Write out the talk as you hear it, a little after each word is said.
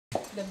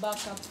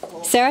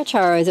Sarah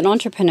Charo is an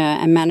entrepreneur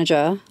and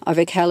manager of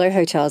Okelo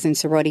Hotels in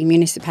Soroti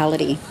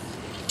municipality.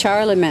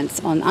 Charo laments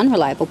on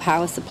unreliable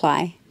power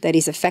supply that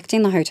is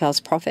affecting the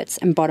hotel's profits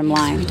and bottom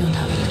line. We don't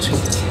have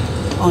electricity.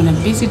 On a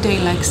busy day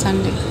like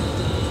Sunday,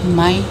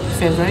 my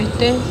favorite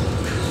day,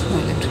 no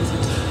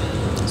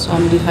electricity. So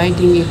I'm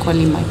dividing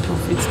equally my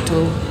profits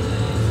to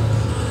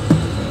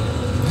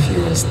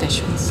fuel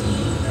stations.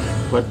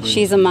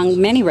 She's among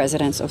many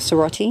residents of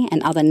Soroti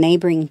and other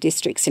neighbouring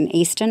districts in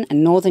eastern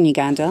and northern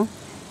Uganda,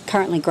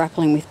 currently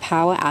grappling with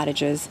power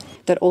outages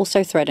that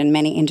also threaten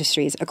many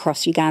industries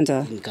across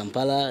Uganda. In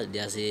Kampala,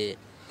 there's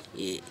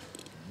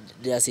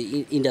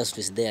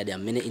industries there. There are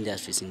many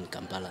industries in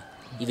Kampala.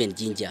 Even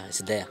ginger is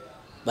there.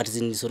 But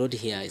in Soroti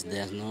here,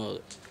 there's no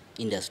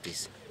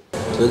industries.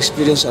 We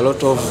experience a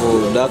lot of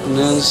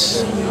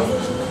darkness,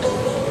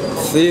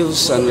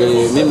 thieves, and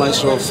me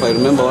myself, I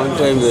remember one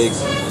time the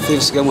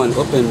thieves came and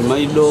opened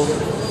my door.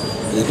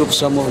 They took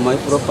some of my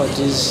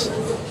properties.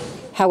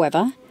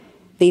 However,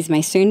 these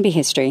may soon be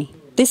history.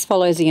 This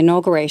follows the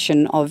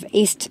inauguration of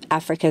East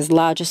Africa's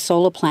largest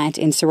solar plant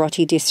in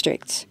Soroti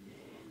district.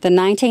 The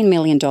 $19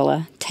 million,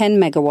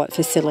 10-megawatt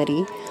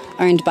facility,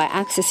 owned by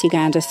Access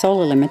Uganda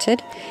Solar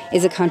Limited,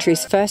 is the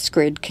country's first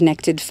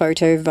grid-connected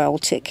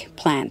photovoltaic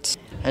plant.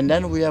 And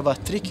then we have a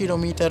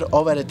 3-kilometer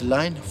overhead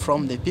line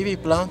from the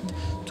PV plant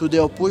to the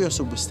Opuyo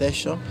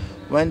substation,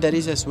 when there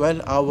is as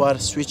well our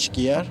switch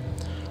gear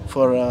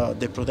for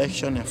the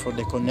protection and for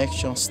the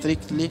connection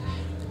strictly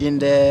in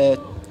the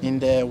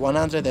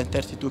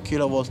 132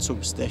 kilovolt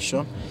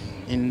substation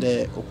in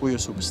the Opuyo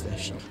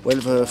substation. Well,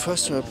 the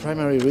first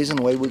primary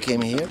reason why we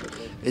came here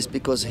is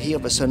because here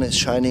the sun is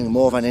shining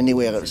more than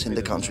anywhere else in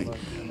the country.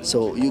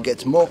 So you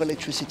get more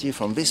electricity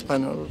from this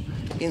panel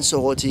in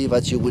Soroti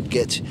that you would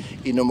get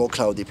in a more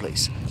cloudy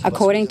place.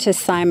 According to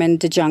Simon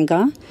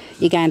Dejunga,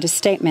 Uganda's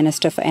State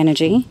Minister for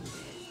Energy,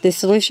 the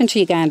solution to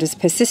Uganda's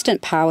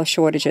persistent power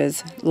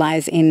shortages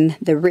lies in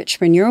the rich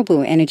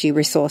renewable energy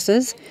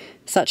resources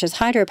such as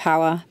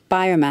hydropower,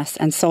 biomass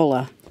and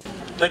solar.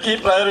 The key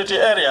priority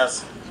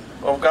areas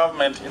of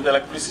government in the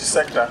electricity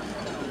sector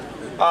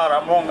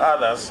are, among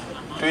others,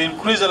 to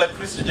increase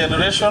electricity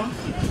generation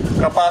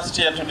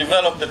capacity and to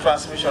develop the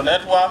transmission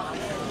network,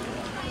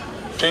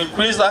 to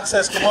increase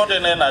access to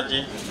modern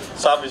energy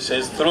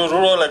services through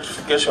rural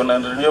electrification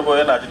and renewable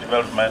energy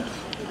development,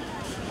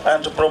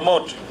 and to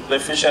promote the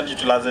efficient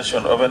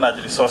utilization of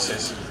energy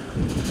resources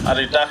and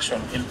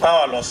reduction in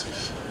power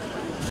losses.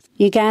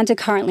 Uganda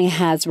currently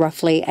has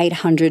roughly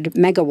 800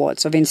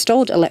 megawatts of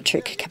installed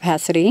electric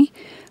capacity,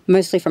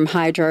 mostly from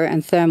hydro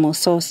and thermal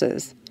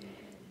sources.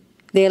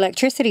 The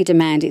electricity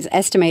demand is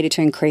estimated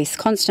to increase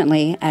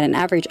constantly at an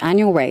average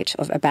annual rate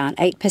of about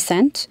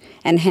 8%,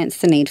 and hence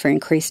the need for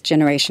increased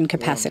generation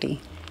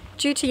capacity.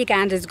 Due to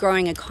Uganda's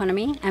growing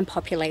economy and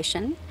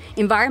population,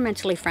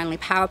 environmentally friendly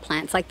power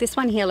plants like this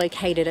one here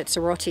located at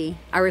Soroti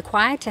are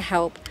required to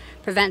help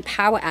prevent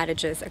power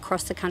outages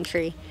across the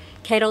country.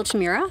 Cate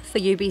Altamura for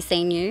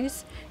UBC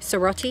News,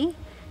 Soroti,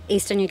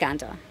 Eastern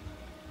Uganda.